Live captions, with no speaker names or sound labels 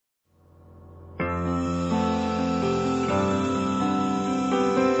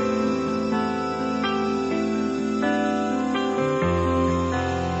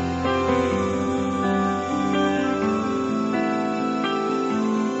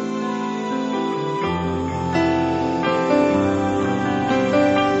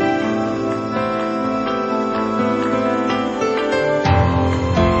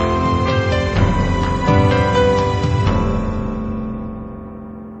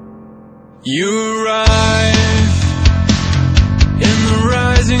You arrive in the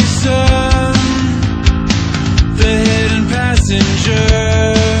rising sun, the hidden passenger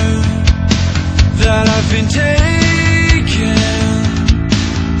that I've been taking.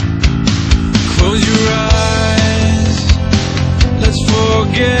 Close your eyes, let's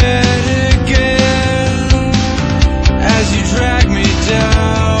forget again. As you drag me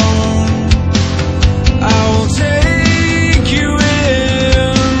down, I will take you in.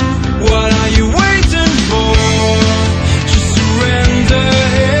 What are you waiting for? Just surrender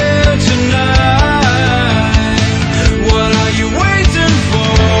here tonight. What are you waiting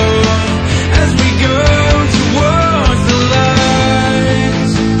for? As we go towards the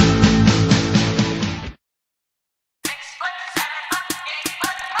lights.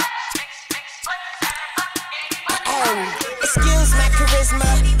 Excuse my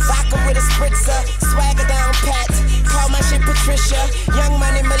charisma, vodka with a spritzer, swagger down pat, call my shit Patricia, Young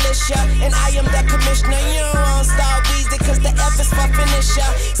Money Militia, and I am the commissioner. You don't want Star Weezy cause the F is for finisher.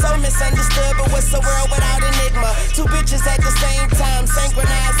 So misunderstood, but what's the world without enigma? Two bitches at the same time,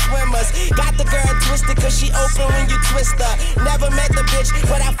 synchronized swimmers. Got the girl twisted cause she open when you twist her. Never met the bitch,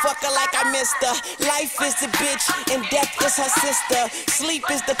 but I fuck her like I missed her. Life is the bitch, and death is her sister. Sleep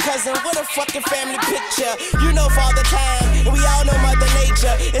is the cousin, what a fucking family picture. You know Father Time, and we all know Mother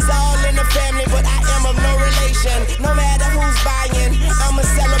Nature. It's all in the family, but I am of no relation. No matter who's buying, I'm a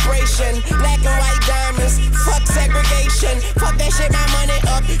celebration. Black and white diamonds, fuck segregation. Fuck that shit, my money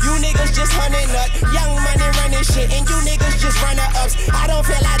up. You niggas just hunting up. Young Money running shit, and you niggas just runner-ups. I don't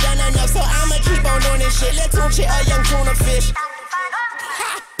feel I done enough, so I'ma keep on doing this shit. Let's tune shit a young tuna fish.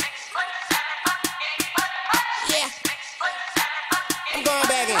 Yeah, I'm going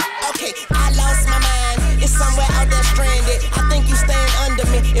back in. Okay, I lost my mind. It's somewhere out there stranded. I think you staying under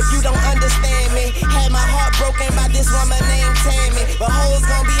me if you don't understand me. Had my heart broken by this woman named Tammy, but hoes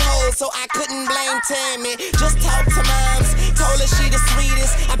gon' be hoes, so I couldn't blame Tammy. Just talk to moms, told her she the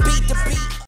sweetest. I